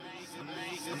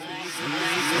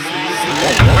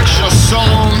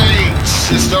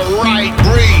is the right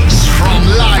breeze from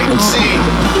Leipzig.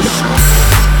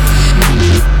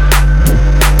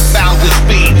 Boundless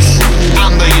Beats,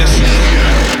 under your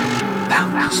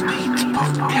Boundless Beats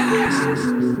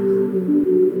podcast.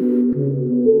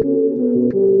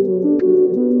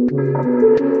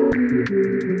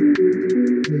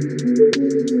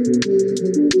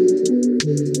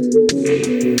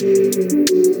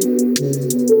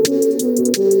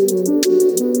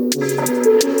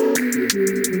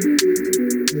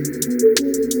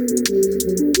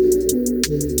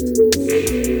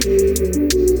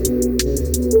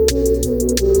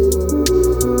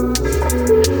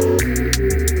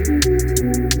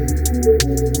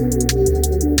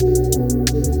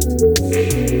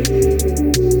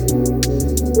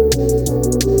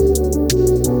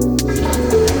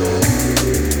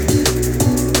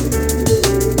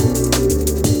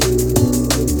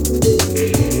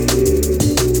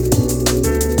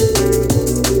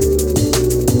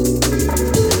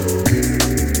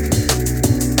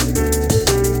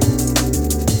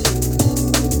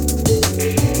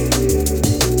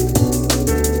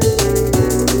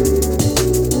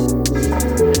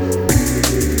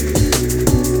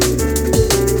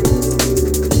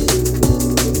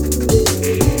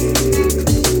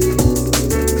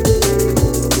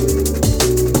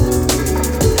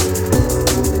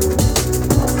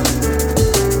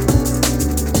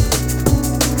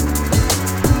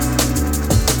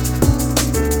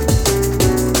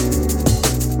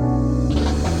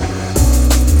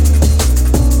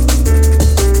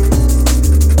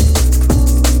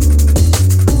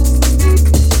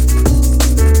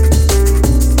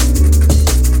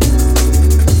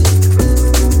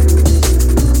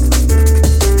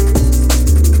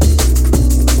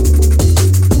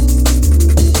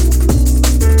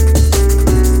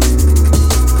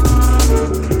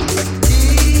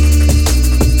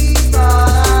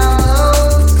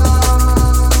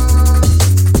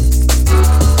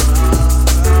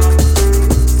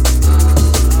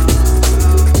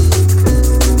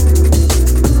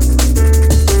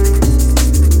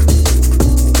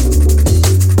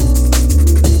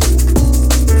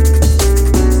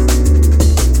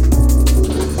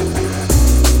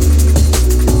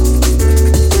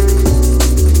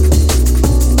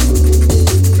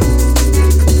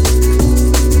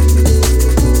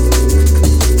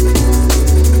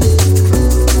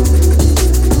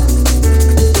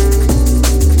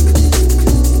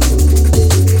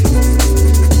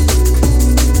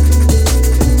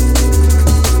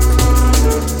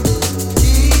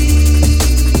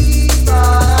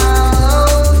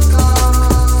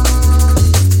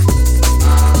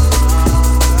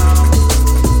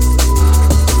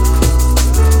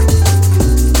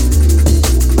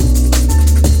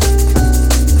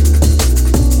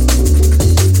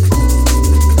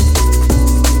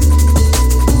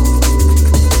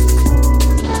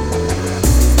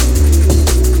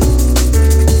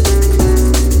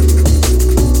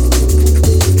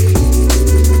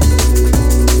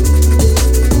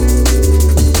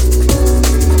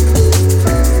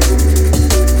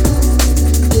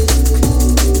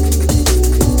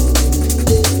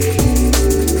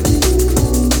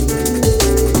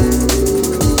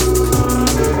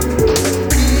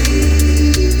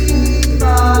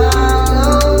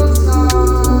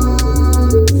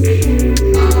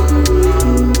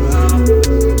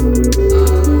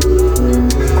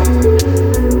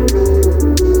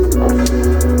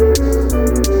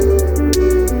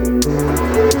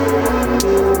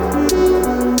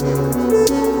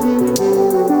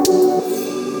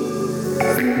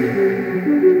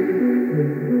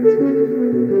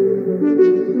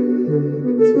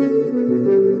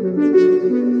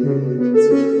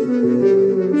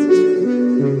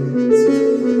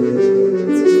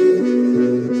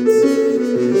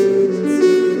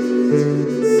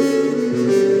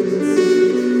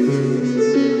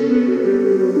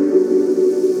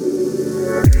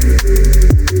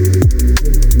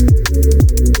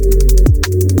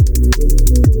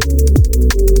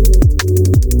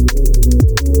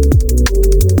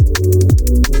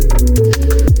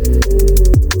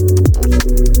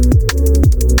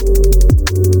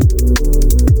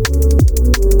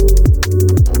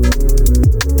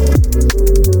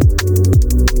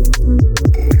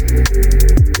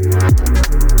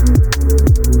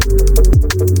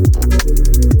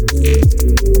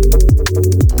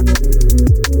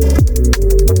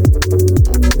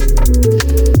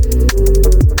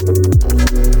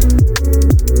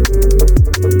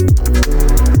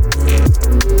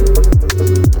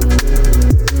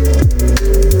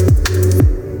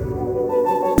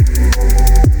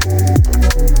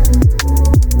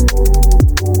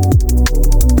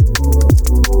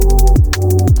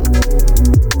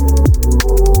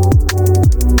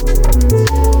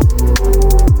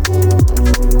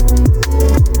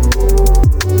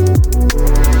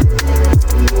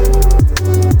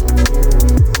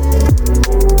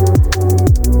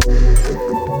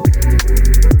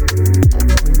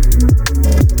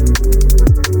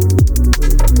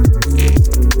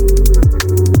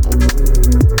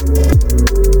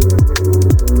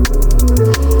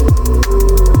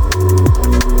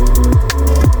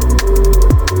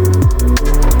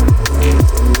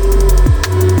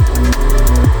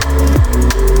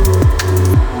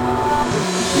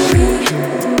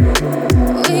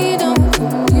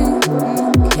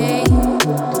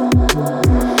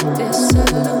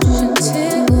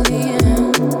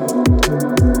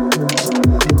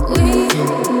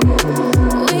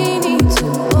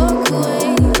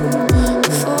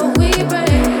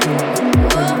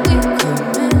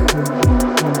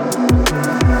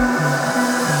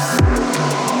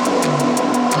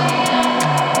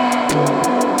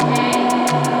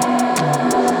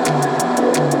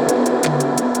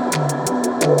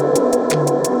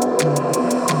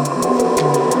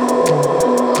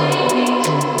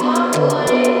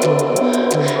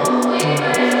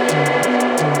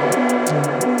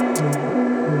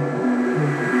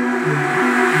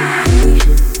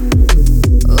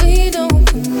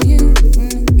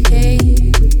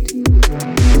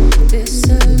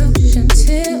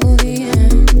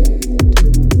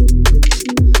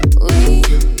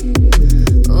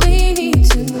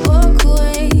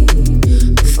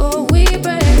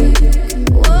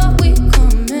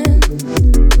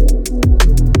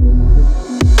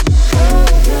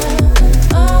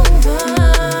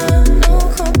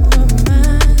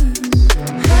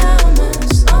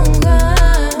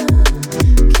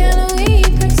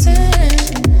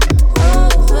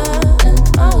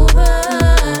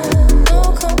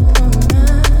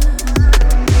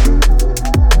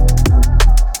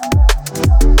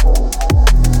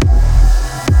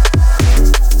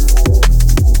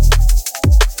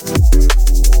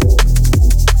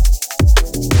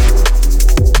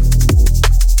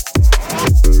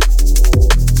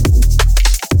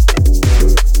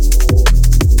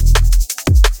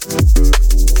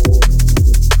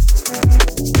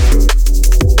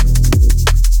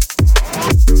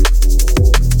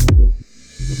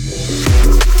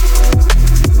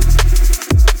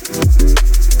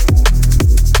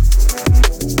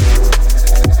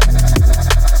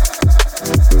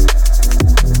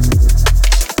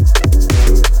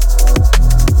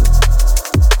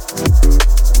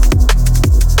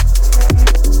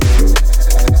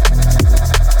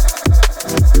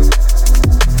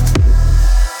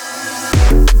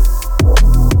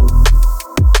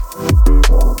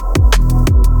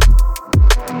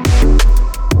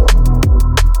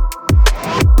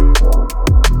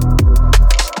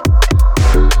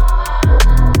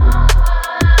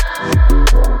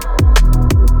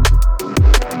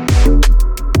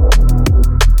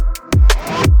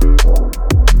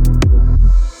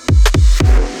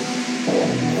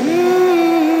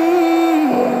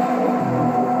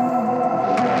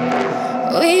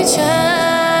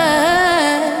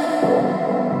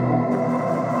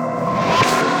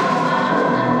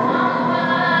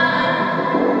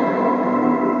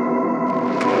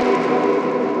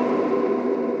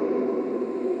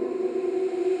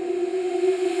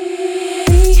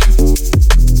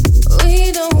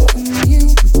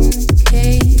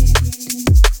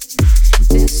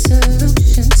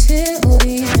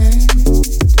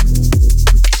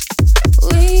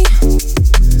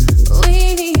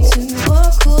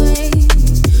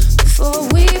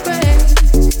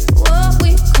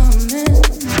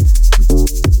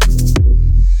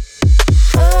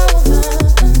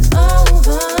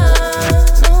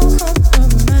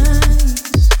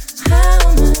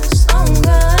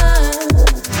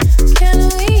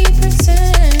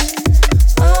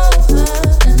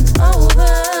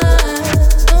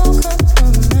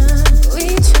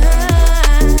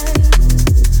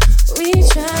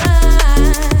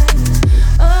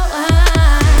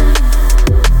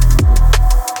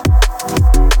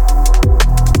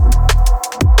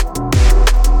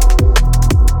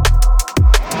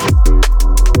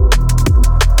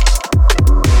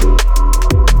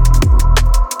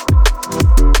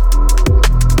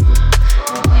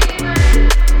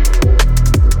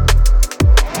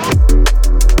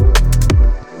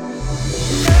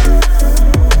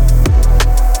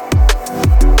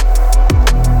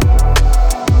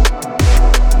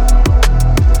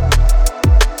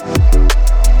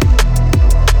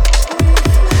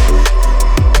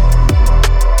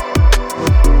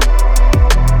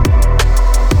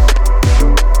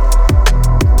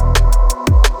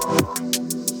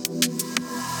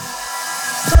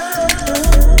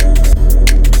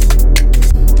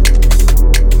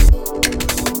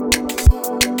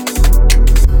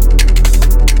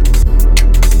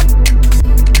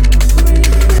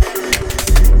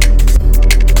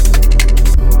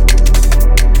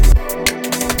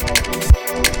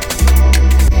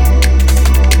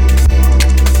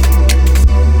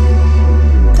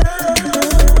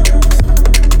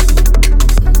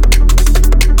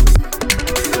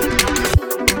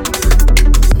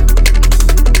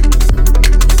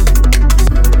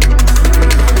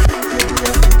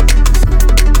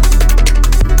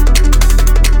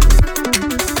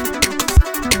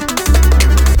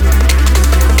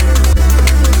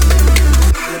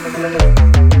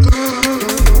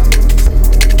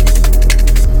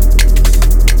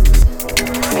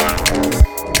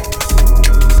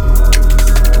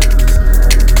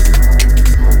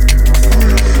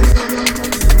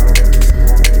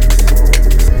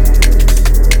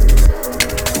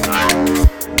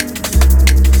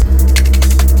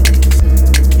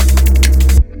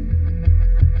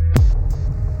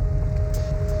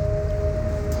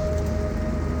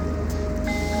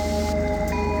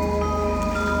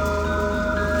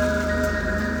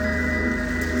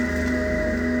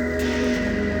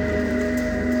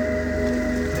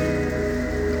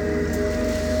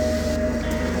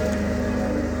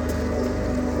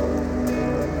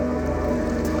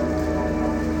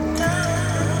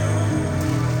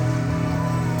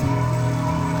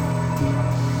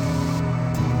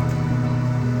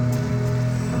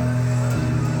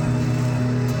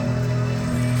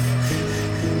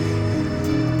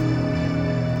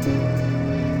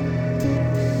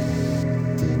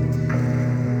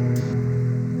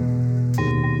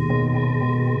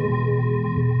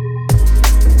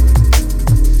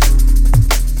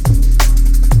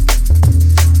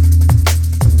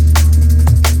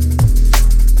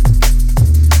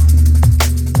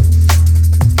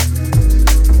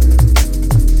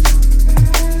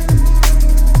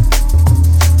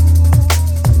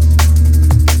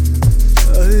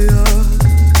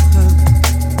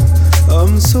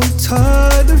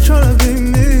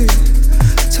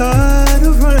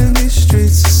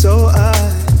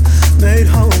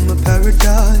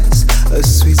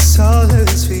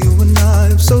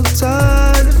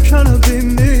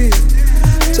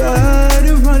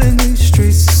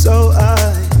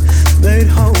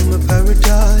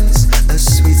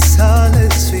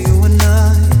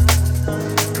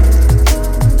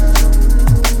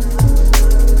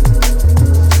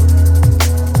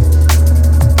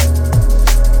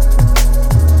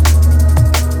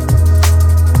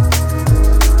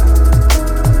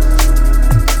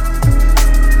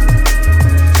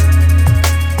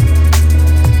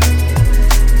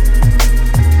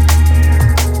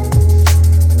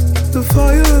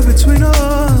 between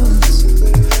us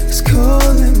is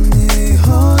calling me,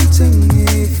 haunting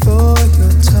me for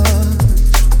your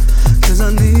touch. 'Cause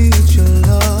I need your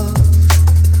love.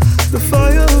 The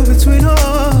fire between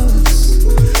us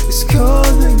is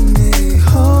calling me,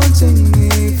 haunting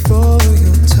me for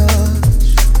your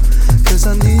touch. 'Cause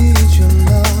I need your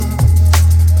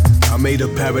love. I made a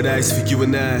paradise for you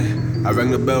and I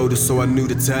rang the bell just so I knew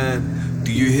the time.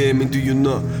 Do you hear me, do you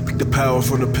not? Pick the power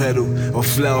from the pedal, or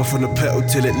flower from the petal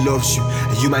till it loves you.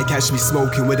 And you might catch me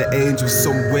smoking with the angels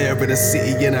somewhere in a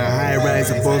city in a high rise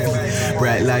above you.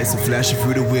 Bright lights are flashing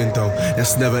through the window,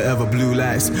 that's never ever blue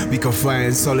lights. We can find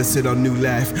solace in our new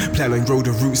life, plan and grow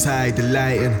the roots high,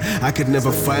 delighting. I could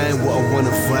never find what I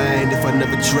wanna find if I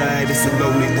never tried, it's a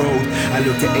lonely road. I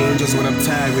look at angels when I'm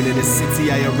tiring in the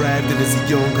city I arrived in as a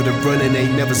younger. The running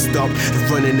ain't never stopped, the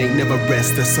running ain't never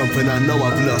rest. There's something I know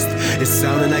I've lost. It's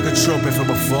sounding like a trumpet from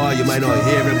afar. You might not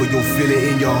hear it, but you'll feel it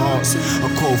in your hearts. A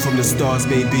call from the stars,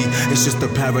 maybe. It's just a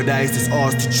paradise that's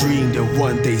ours to dream. That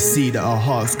one day see that our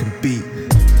hearts can beat.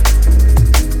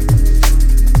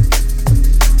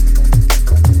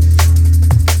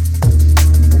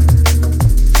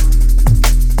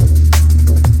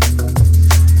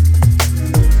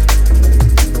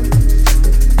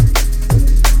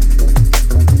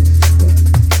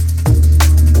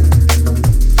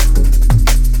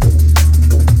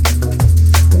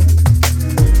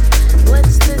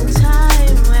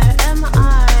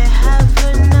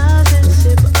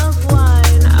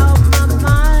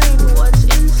 What's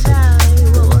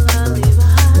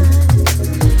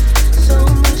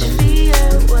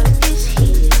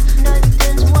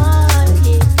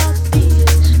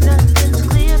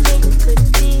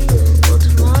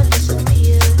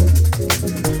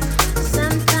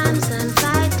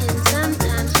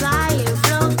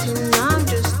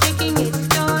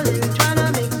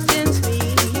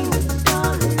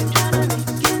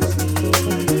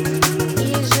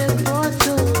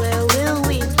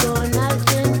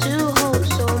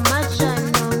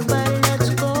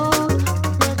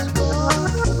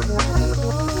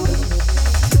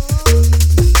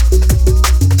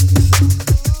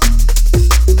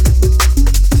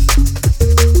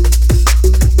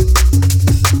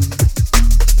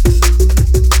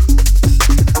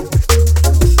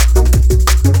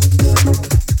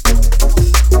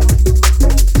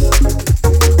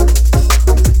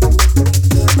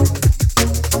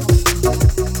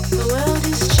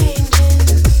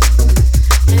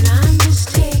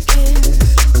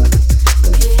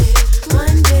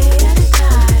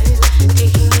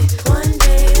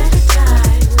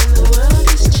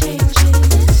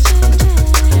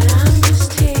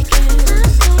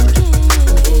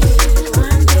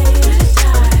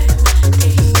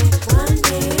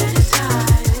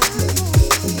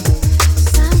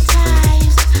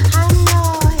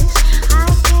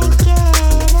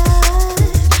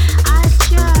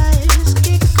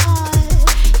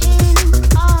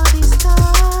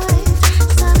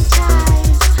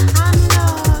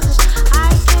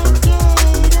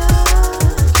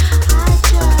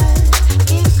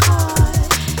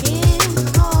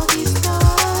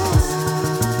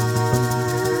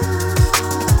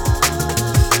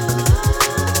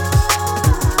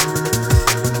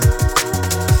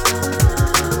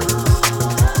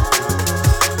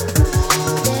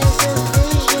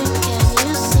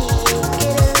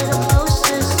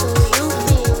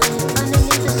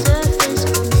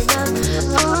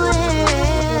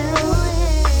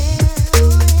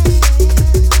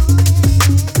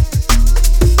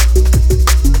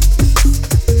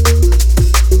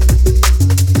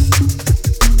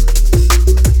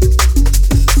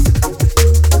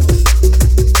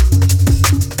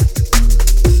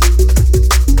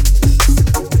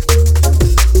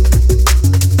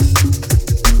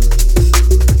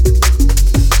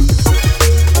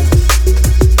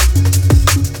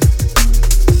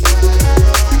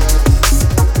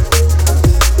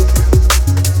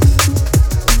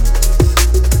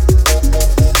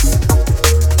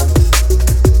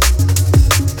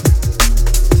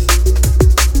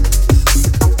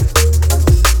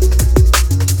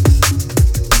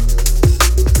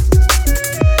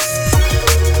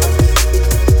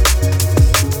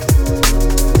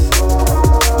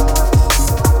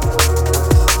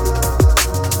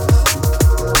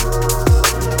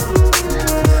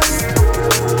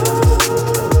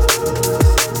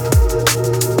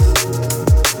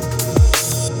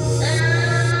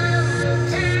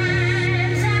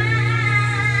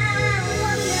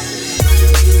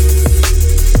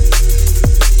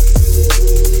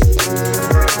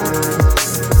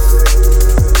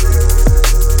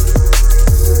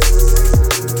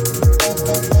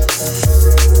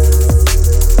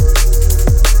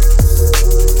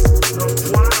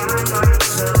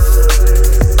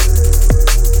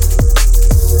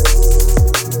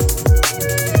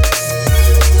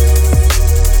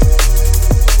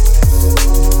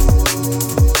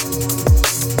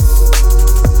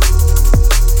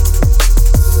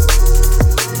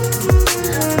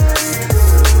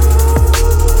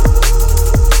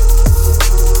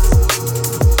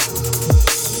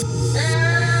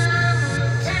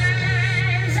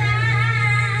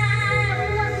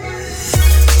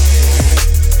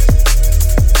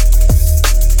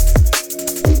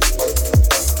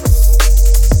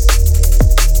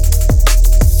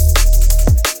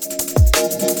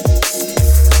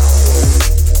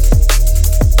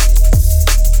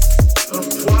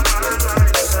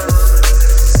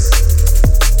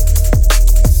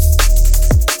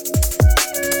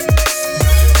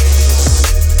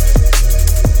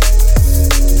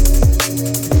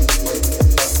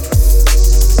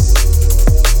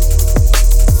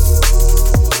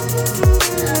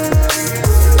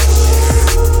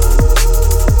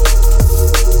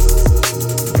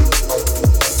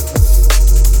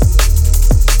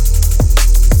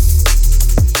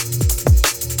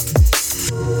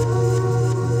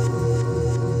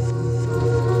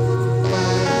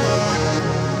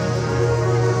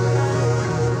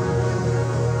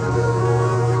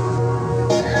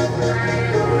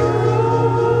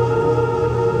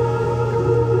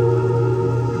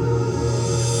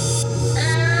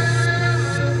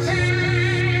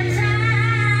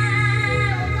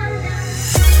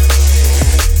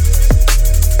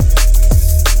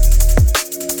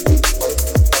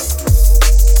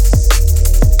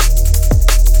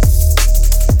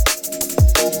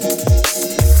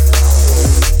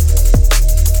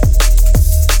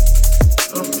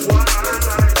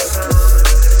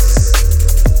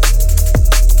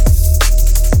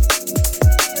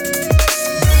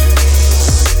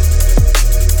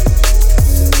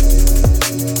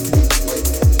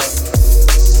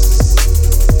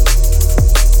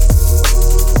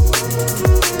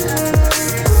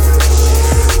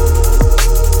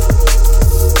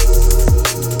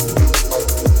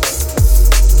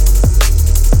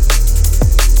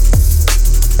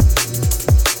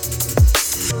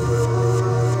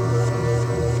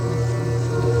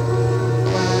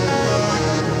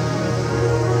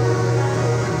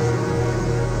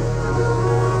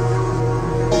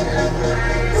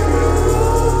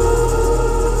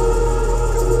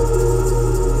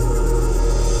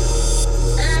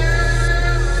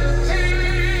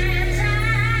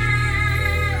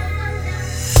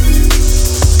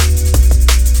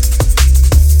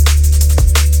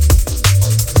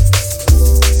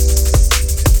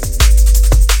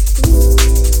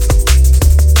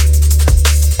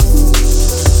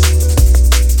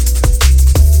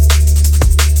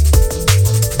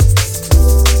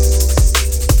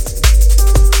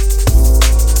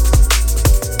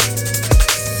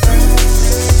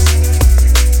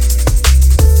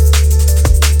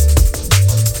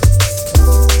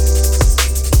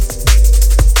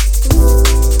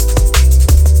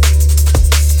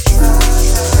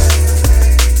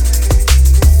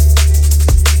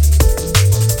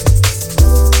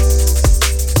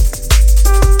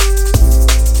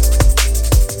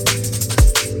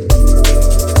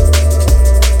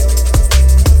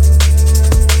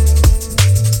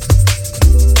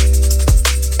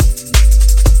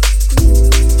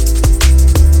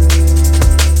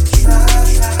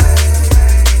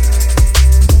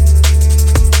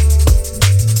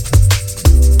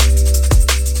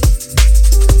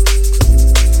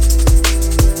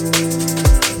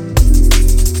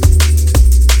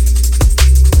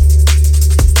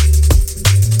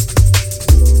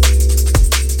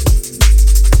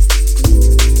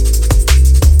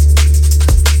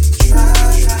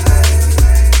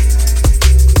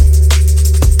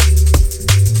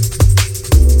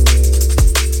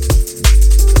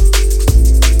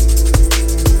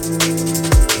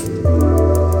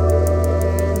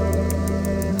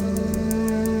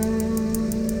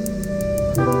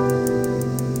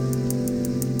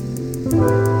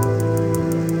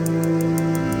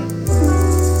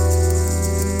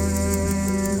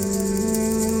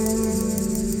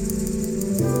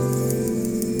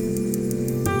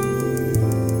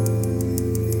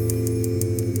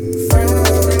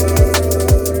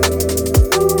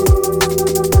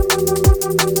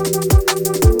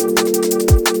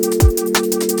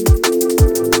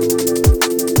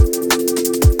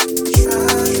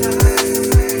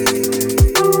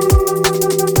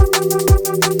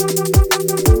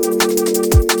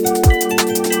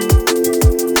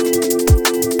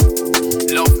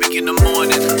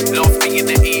in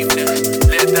the evening.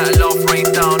 Let that love rain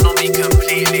down on me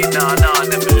completely. Nah,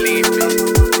 never leave me.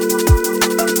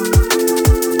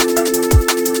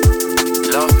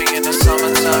 Love me in the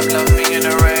summertime, love me in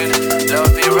the rain. Love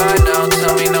me right now,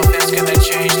 tell me nothing's gonna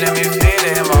change. Let me feel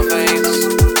it in my veins.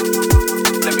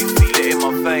 Let me feel it in my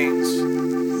veins.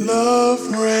 Love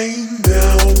rain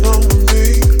down on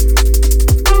me.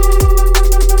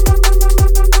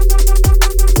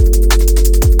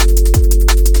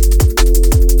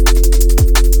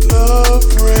 Love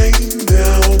rain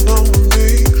down on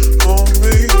me, on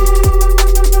me.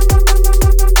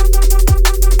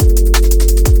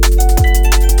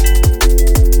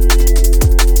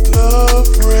 Love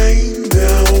rain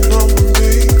down on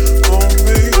me, on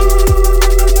me.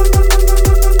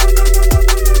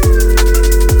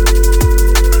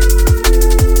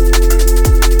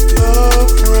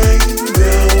 Love rain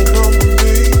down on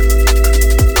me.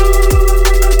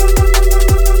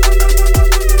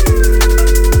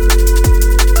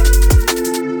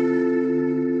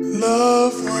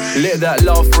 Love rain. Let that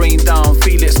love rain down,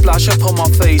 feel it splash up on my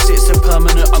face. It's a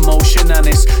permanent emotion and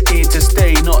it's here to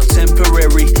stay, not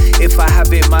temporary. If I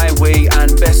have it my way,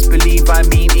 and best believe I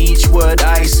mean each word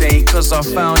I say. Cause I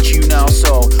found you now,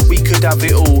 so we could have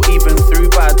it all. Even through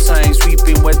bad times, we've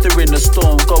been weathering the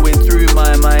storm, going through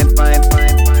my mind.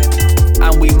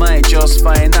 And we might just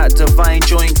find that divine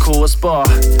joint course, but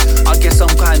I guess I'm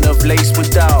kind of laced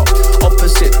with doubt.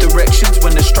 Opposite directions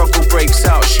when the struggle breaks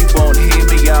out. She won't hear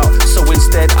me out, so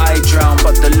instead I drown.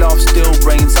 But the love still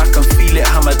reigns, I can feel it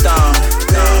hammer down.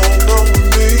 Down on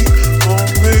me, on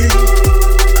me.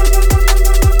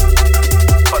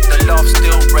 But the love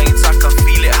still reigns, I can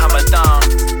feel it hammer down.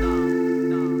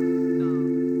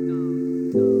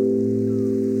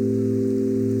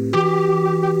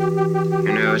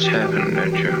 You know what's happened,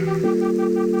 don't you?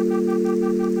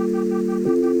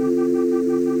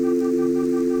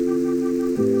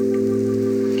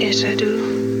 Yes, I do.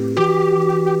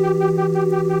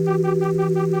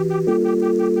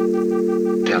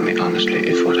 Tell me honestly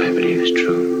if what I believe is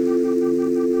true.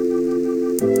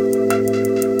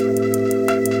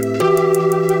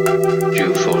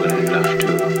 You've fallen in love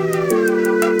too.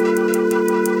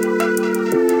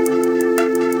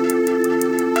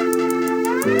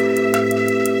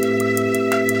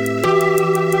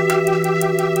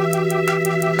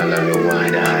 I love your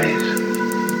wide eyes,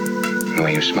 the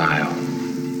way you smile.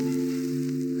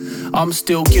 I'm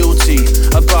still guilty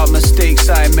about mistakes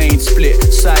I made. Split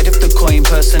side of the coin,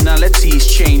 personalities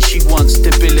change. She wants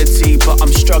stability, but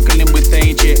I'm struggling with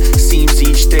age. It seems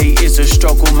each day is a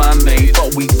struggle man made.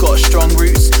 But we got strong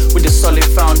roots with a solid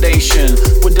foundation.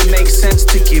 Would it make sense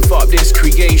to give up this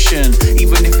creation?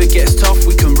 Even if it gets tough,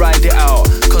 we can ride it out.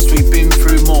 Cause we've been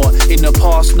through more in the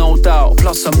past, no doubt.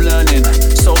 Plus I'm learning,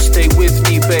 so stay with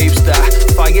me babes. That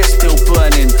fire's still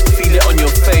burning. Feel it on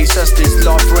your face as this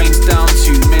love rains down.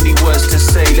 Too many words to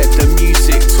say, let the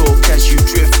music talk as you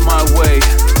drift my way.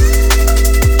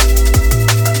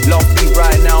 Love me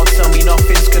right now, tell me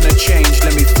nothing's gonna change.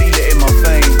 Let me feel it in my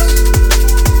veins.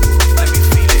 Let me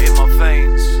feel it in my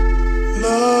veins.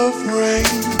 Love rain.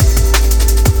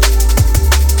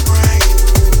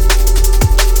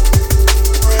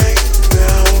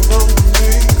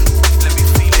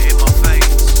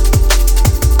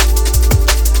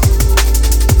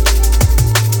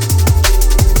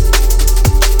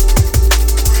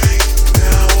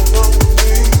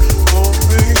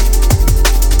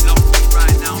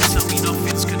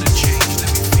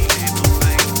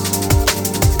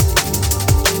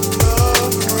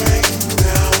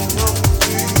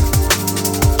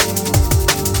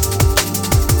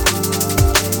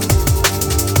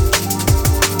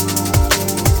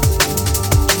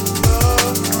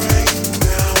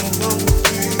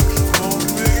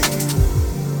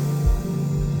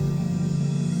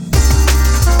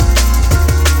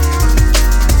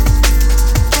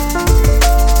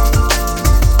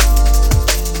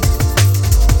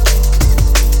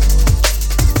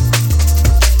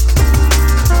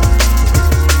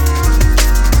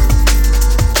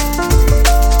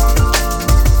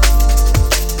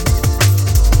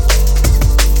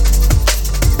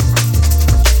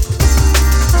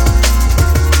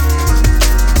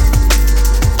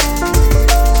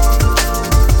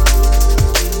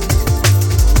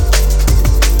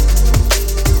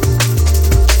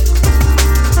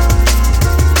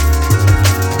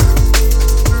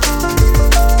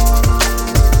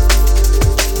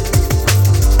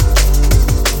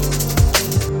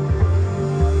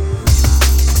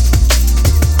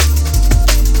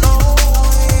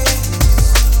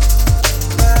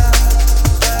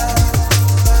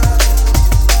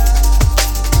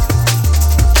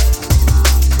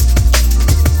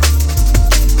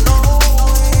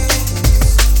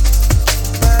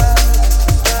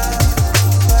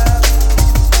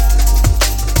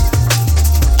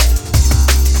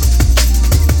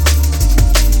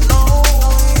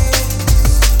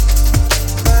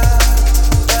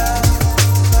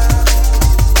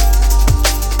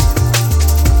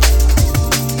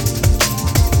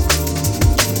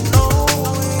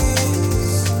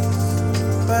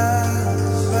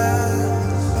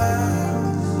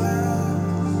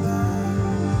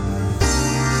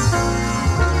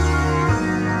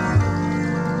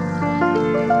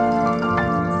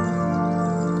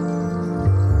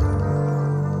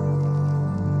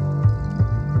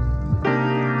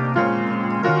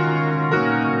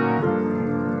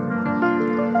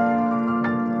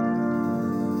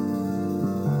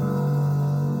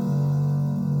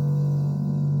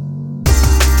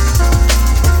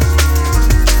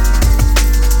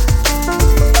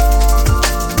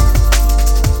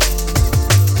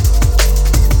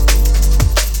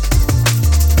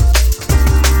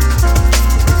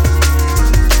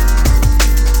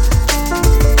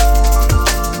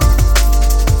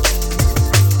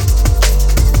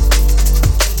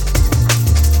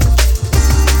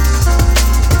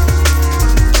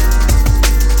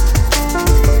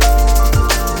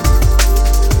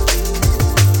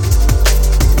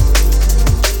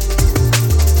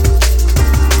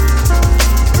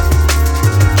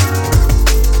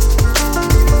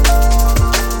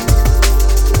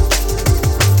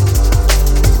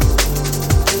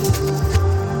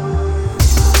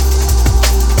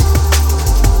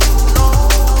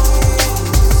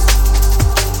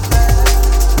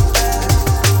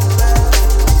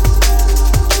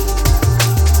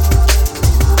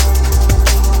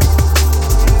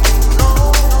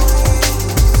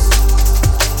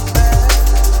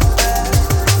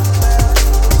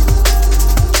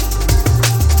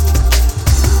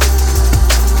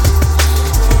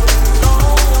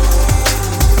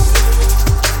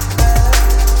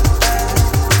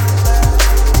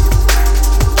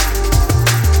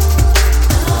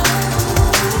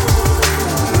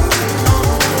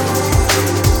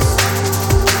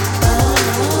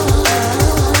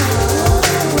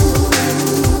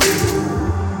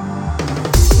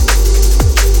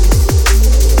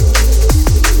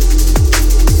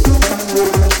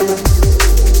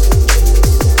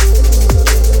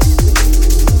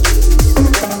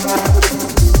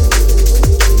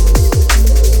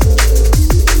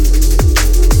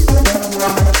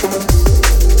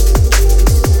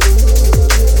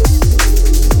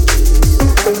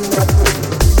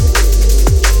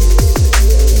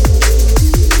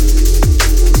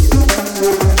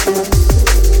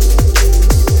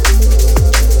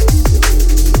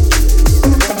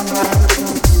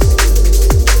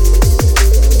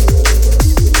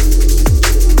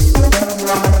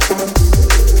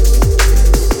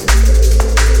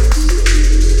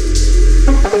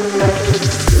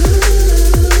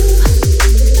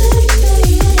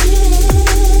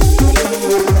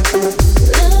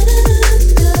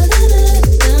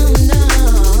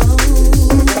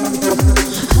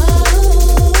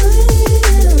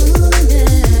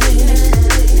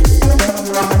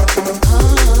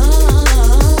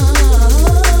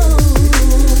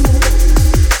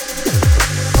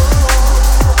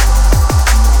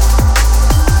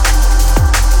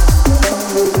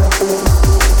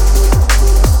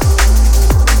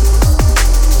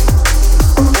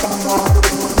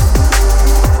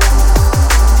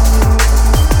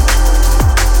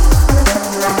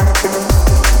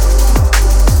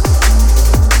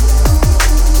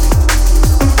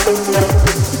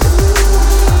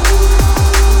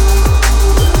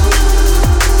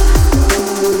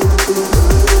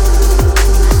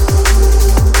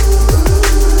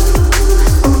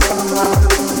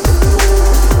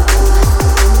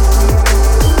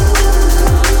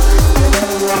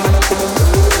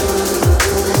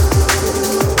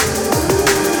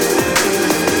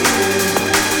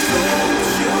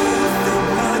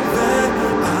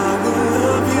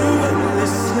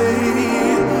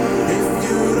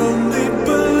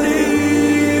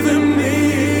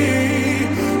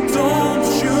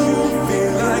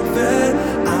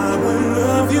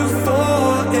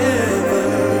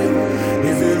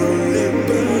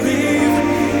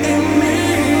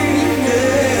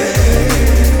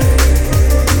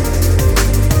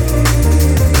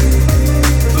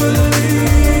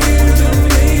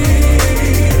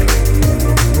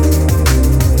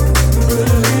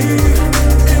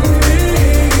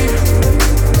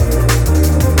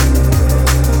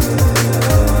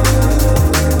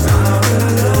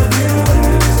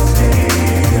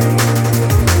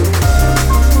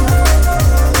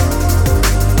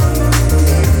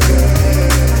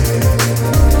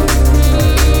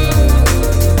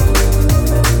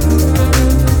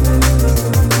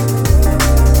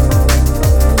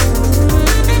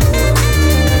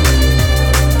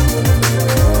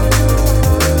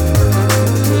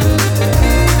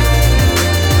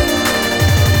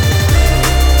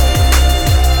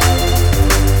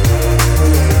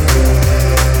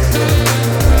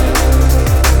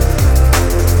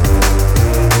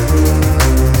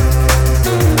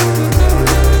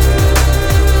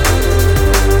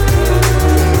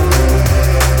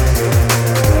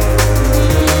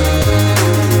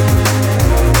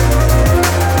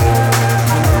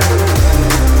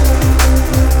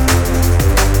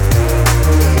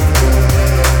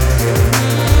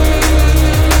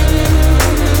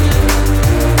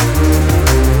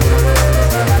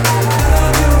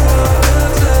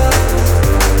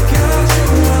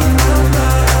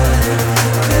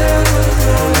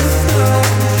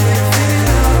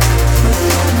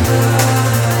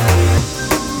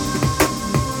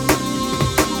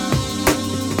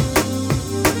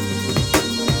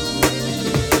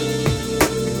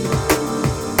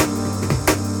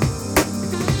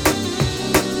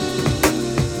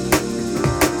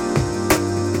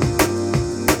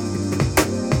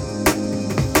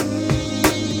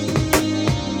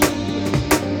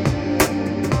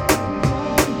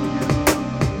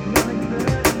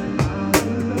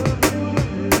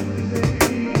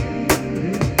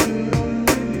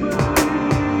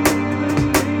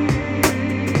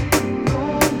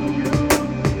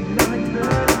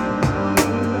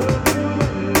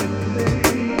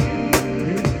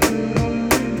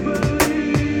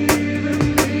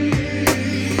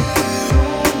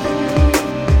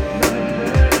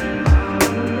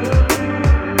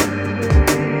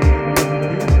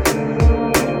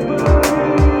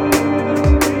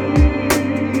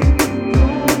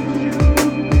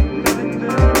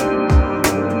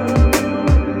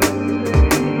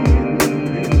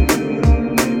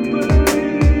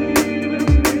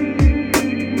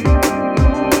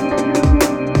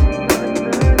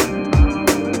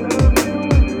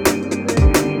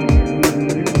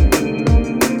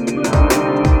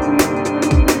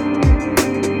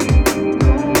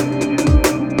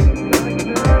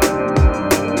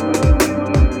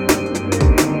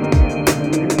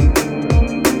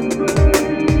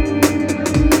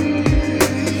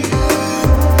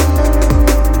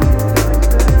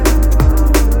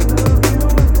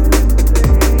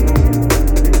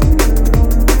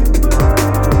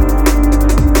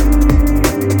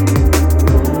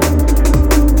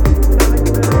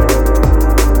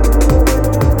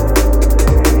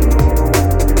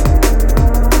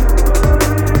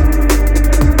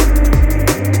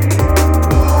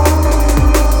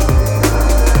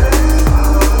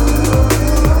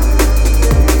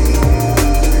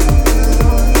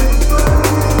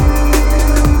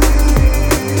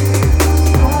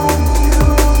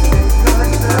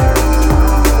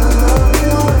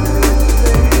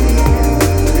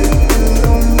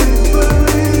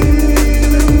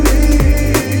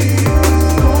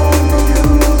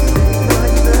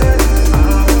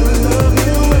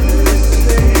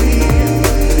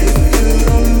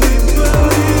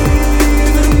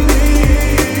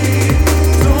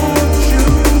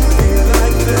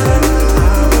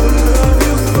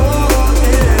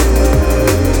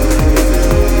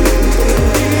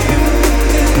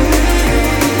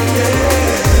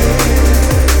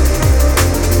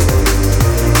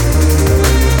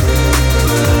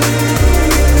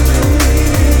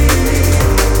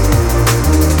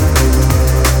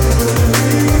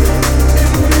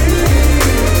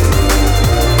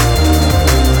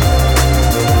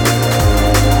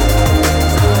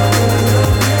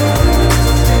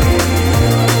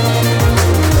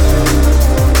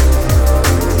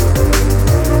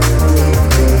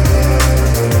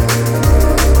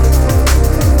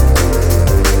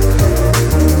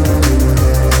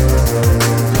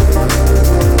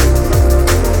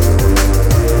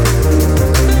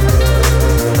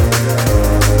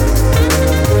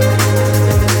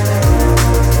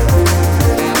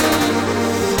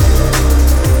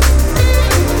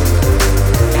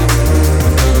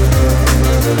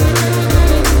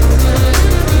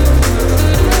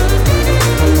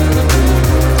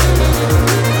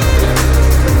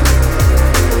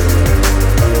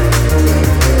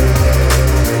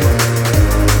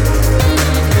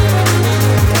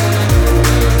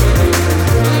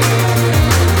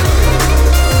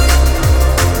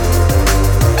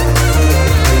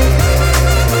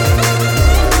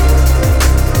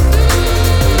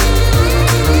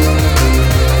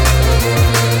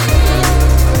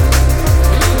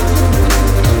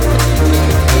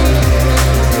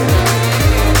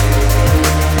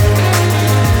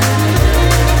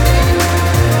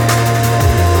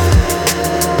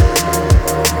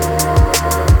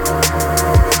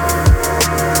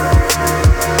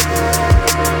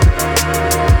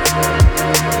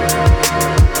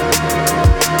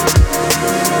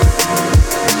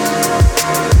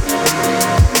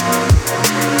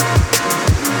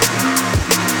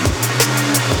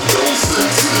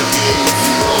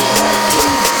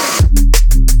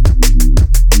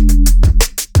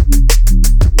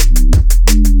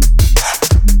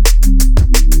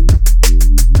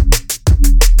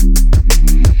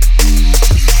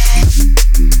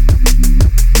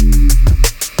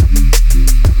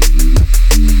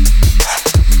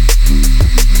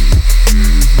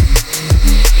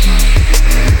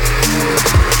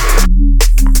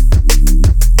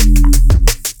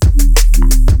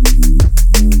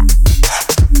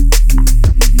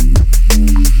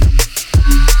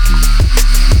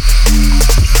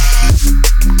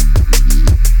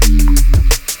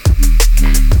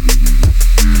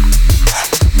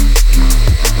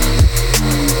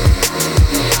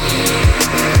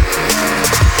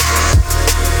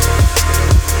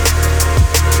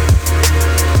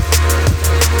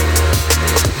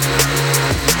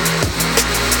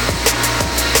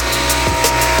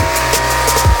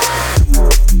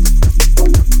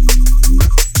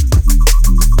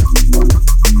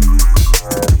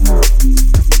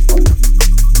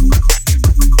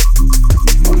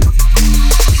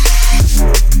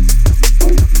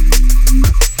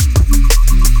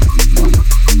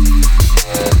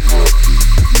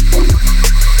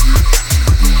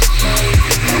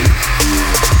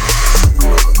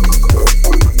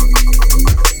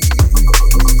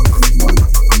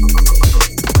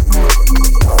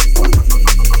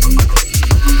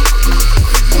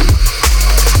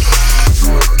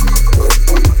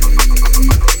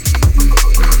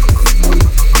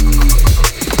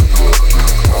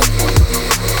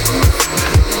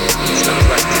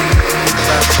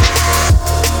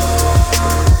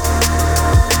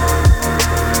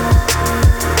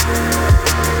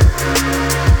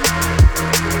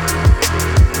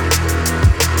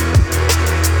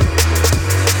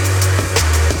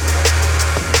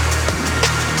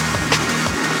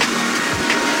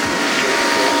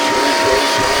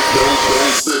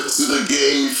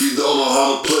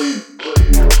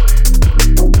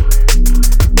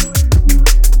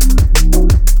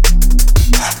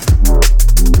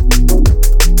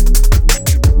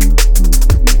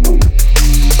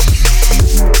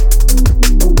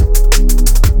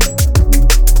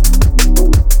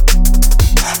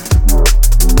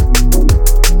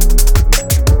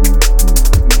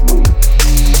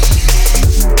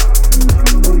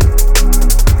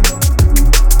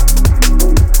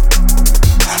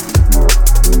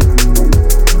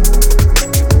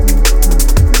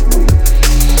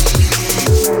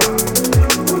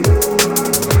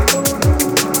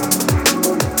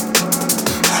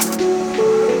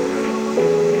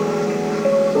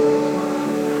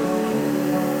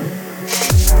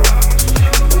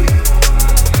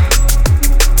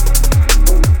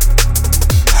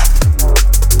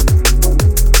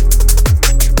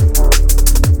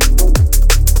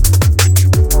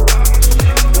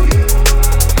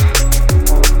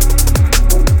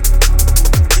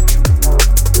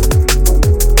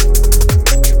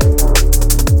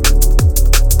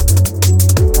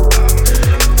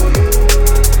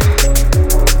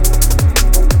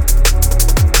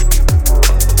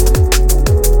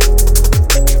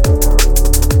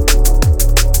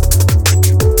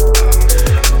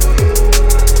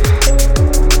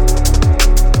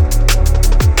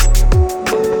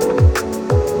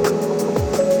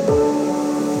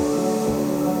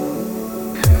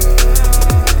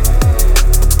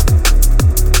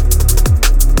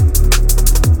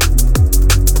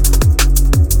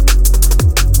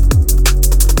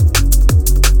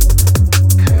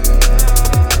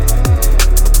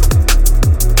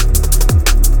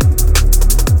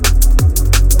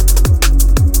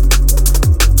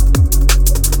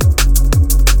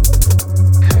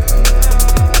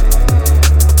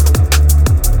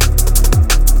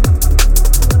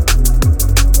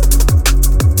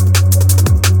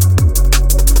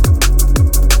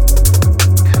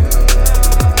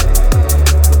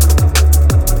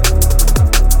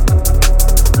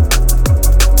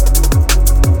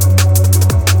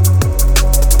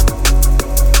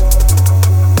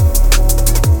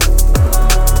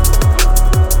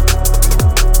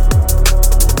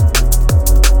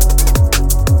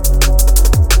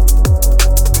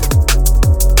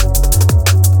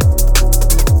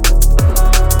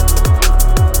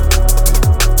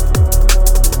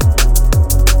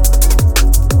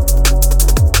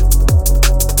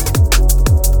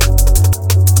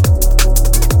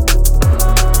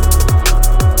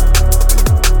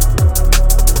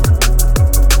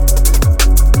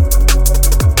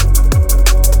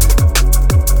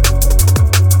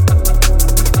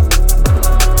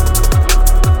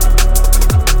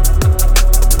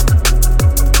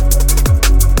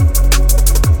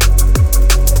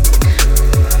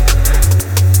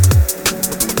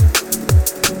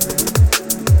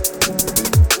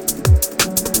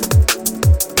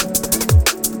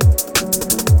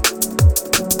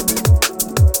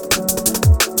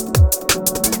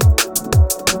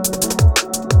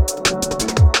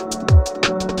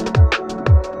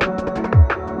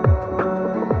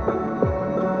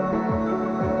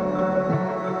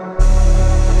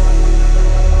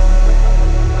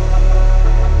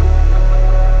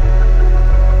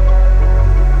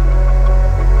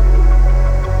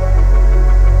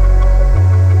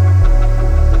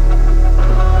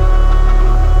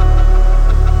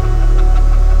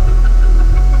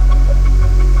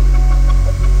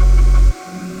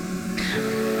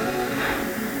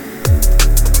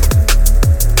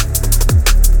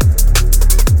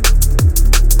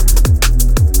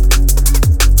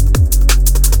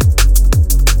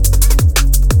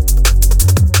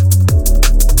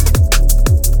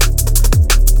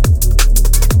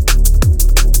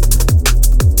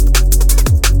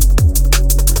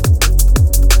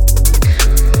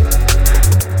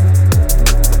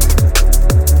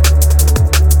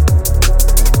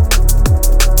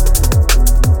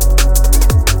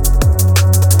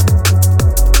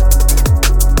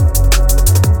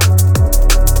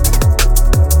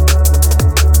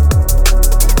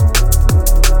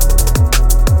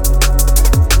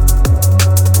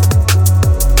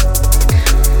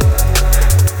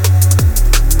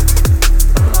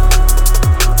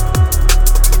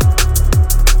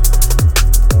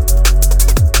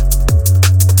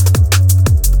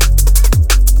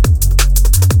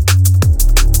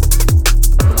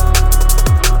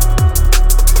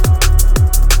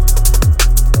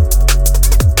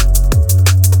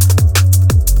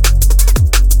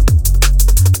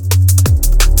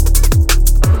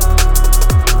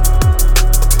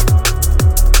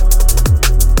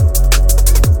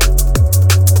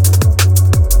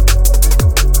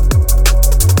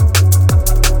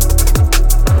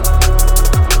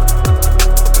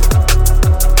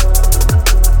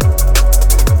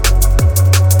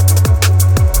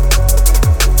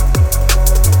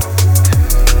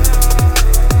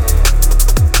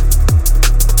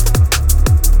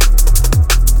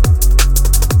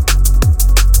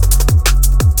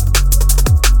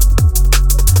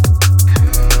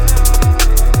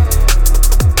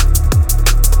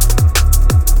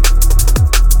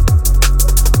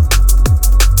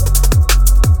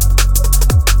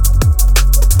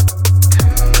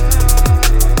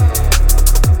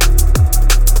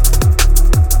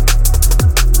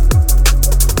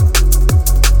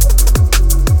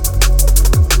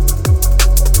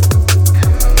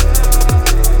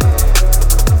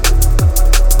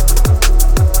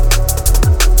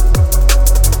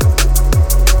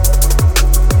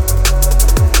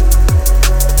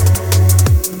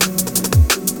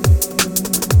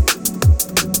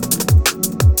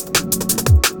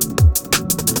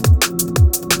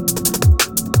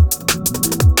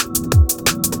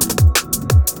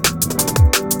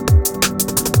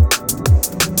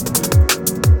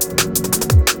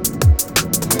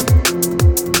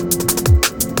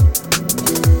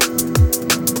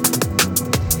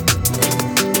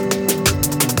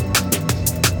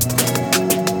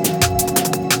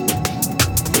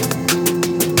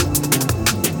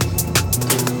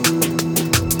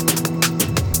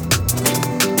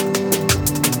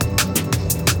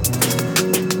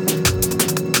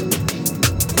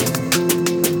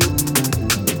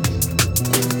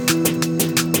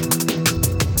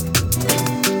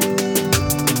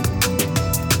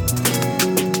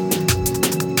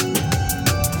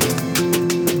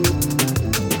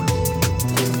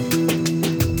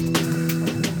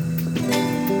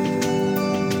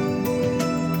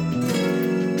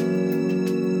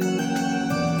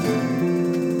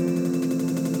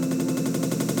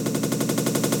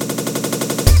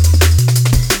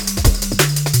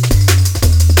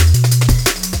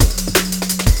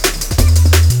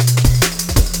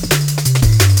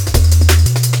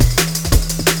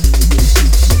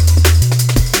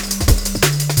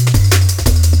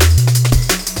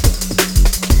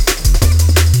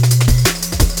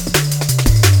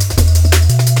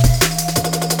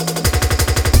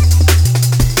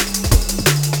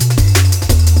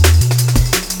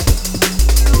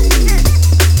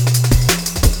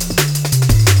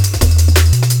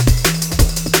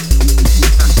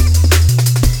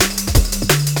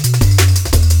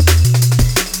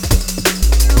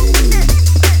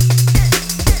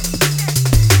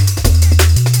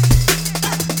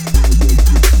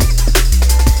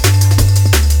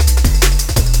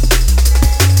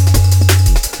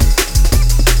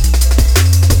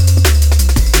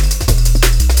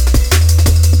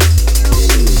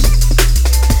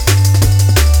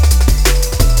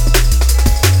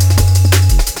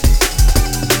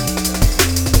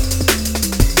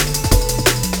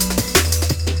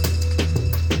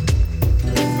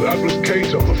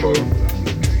 Kate on the phone.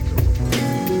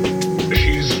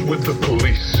 She's with the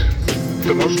police.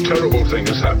 The most terrible thing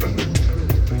has happened.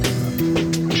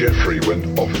 Jeffrey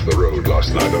went off the road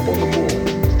last night up on the moor.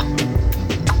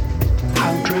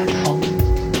 How dreadful.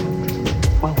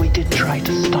 Well, we did try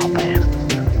to stop him.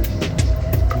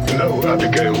 No,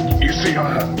 Abigail, you see,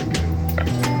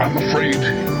 I'm afraid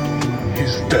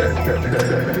he's dead.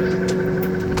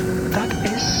 That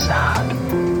is sad.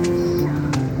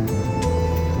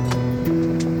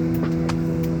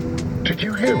 Did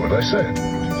you hear what I said?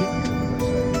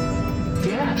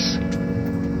 Yes.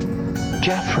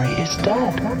 Jeffrey is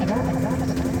dead.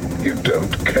 You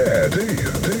don't care, do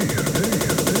you? Do you? Do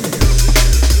you? Do you?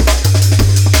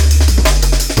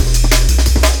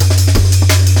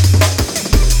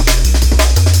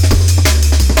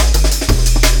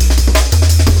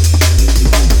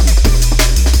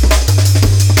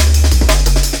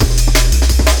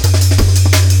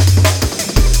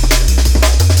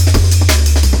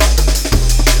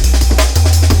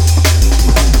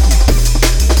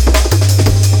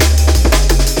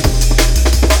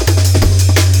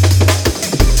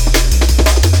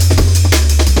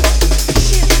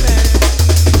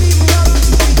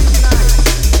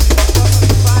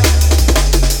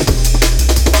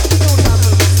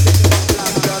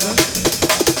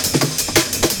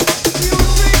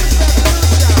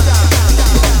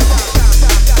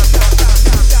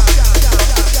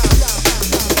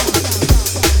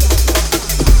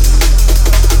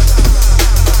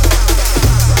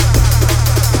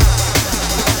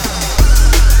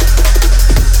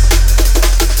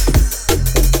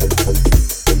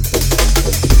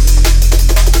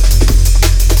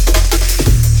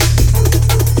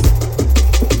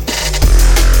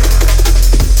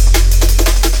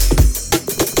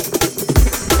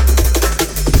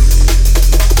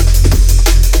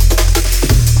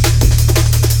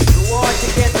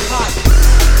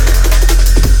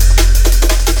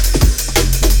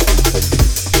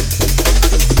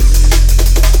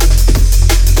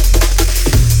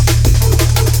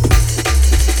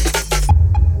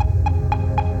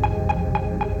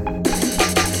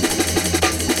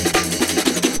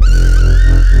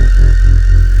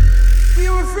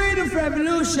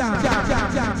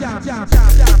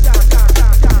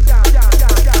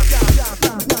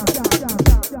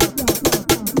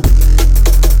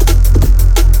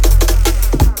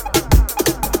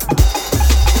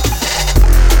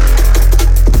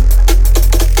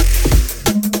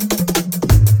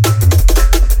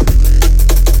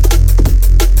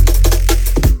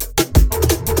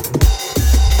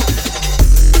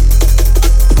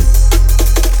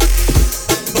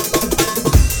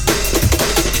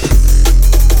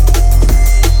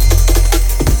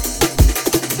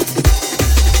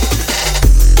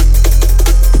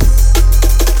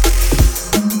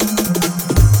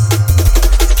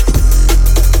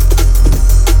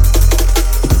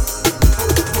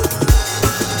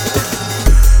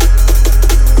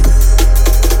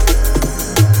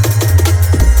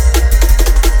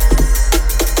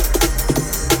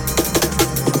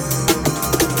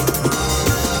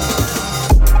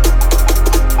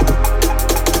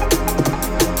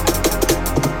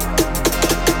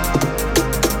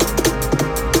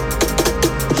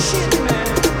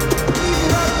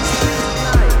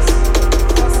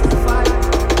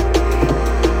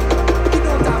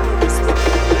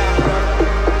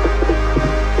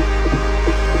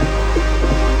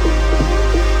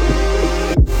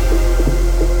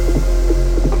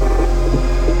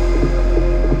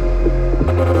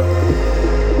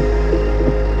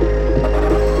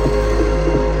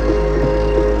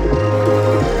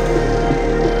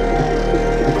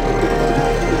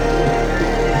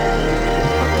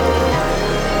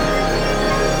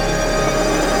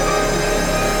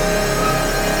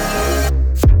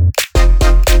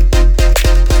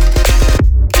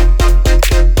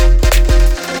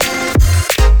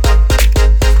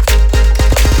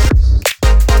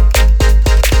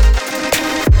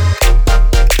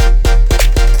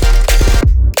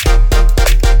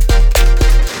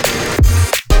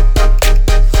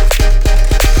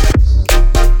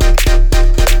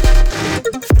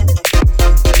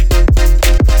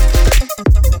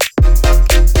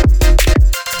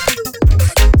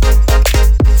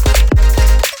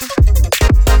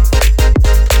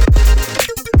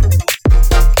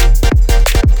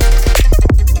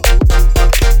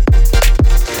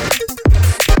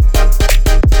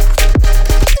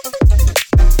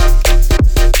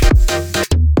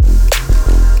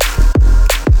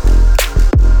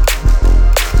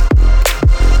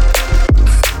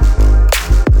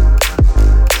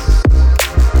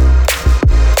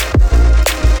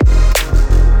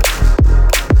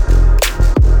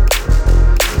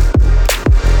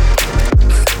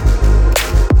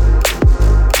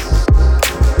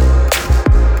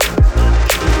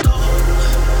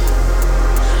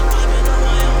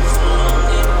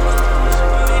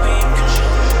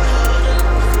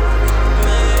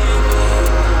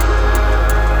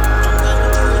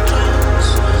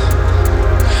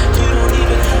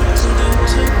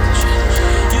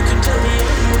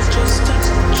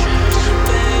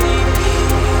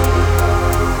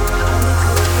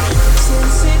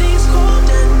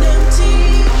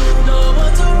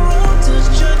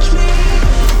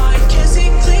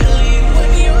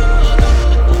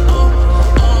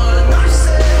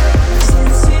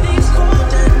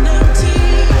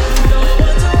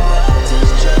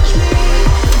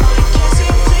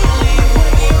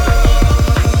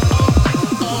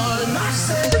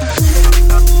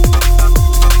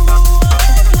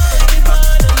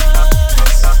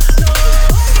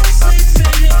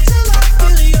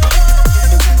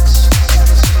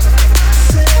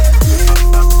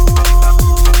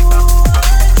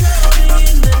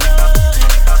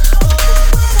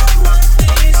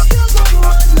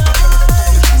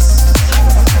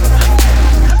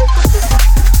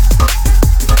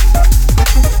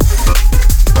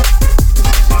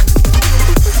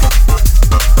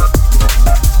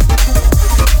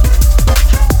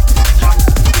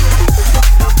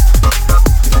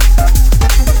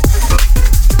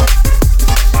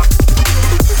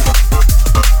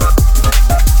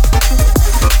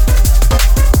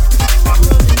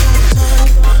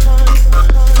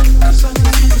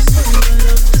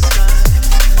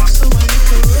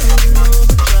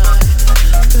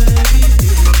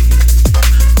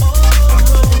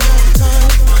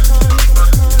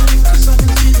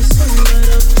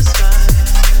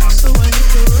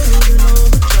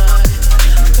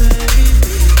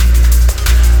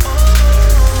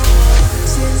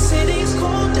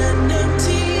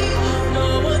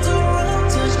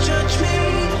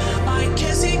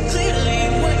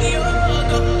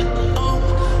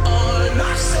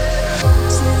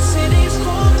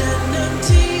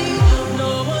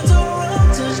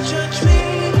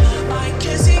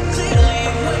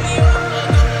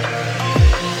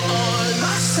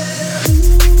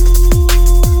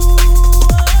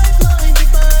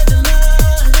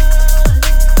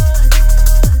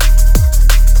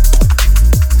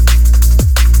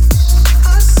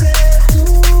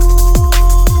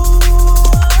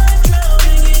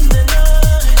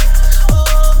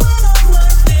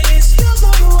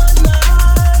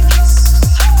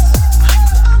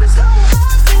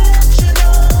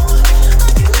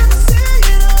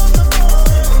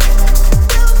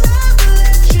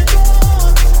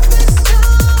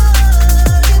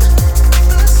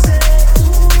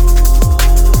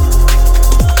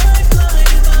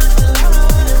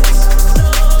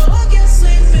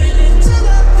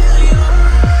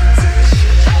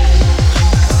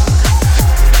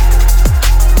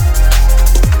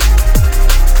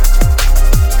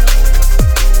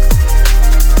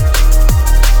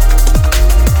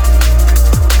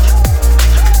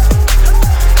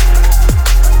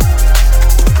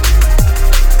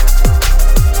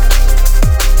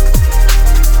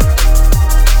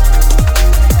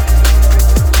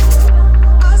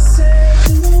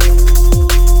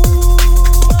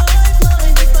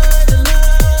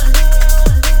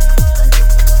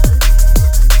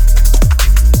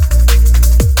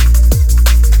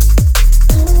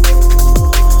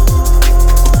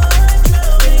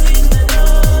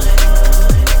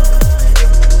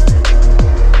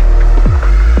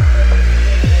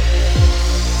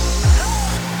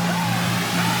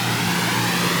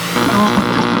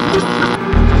 you.